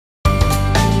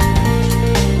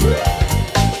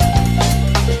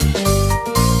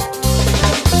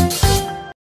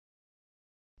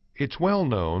It's well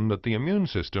known that the immune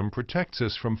system protects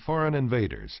us from foreign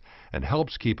invaders and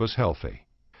helps keep us healthy.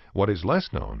 What is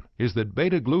less known is that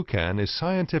beta-glucan is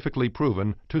scientifically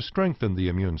proven to strengthen the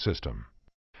immune system.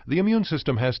 The immune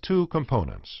system has two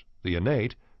components, the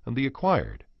innate and the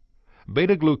acquired.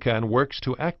 Beta-glucan works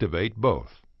to activate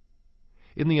both.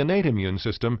 In the innate immune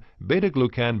system,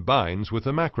 beta-glucan binds with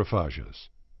the macrophages.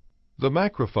 The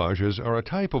macrophages are a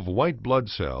type of white blood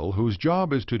cell whose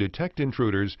job is to detect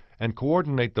intruders and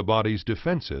coordinate the body's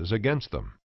defenses against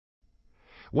them.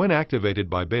 When activated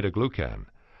by beta-glucan,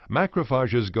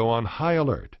 macrophages go on high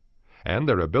alert, and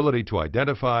their ability to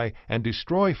identify and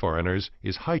destroy foreigners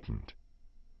is heightened.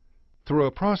 Through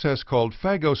a process called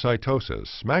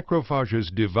phagocytosis, macrophages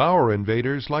devour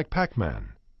invaders like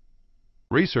Pac-Man.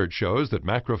 Research shows that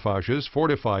macrophages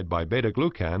fortified by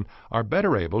beta-glucan are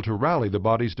better able to rally the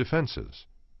body's defenses.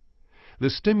 The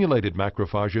stimulated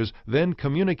macrophages then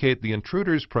communicate the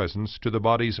intruder's presence to the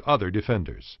body's other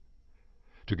defenders.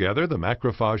 Together, the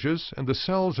macrophages and the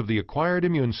cells of the acquired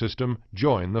immune system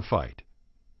join the fight.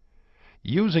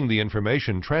 Using the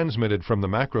information transmitted from the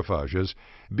macrophages,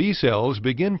 B cells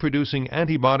begin producing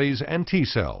antibodies and T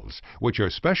cells, which are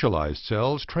specialized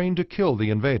cells trained to kill the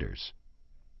invaders.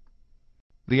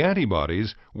 The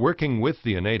antibodies, working with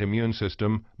the innate immune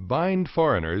system, bind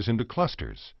foreigners into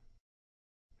clusters.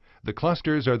 The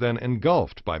clusters are then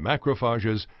engulfed by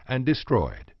macrophages and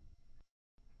destroyed.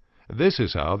 This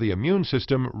is how the immune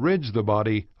system rids the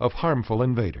body of harmful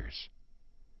invaders.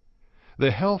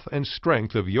 The health and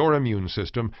strength of your immune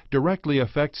system directly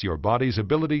affects your body's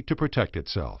ability to protect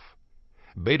itself.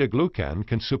 Beta-glucan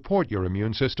can support your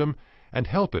immune system and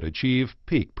help it achieve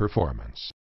peak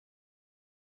performance.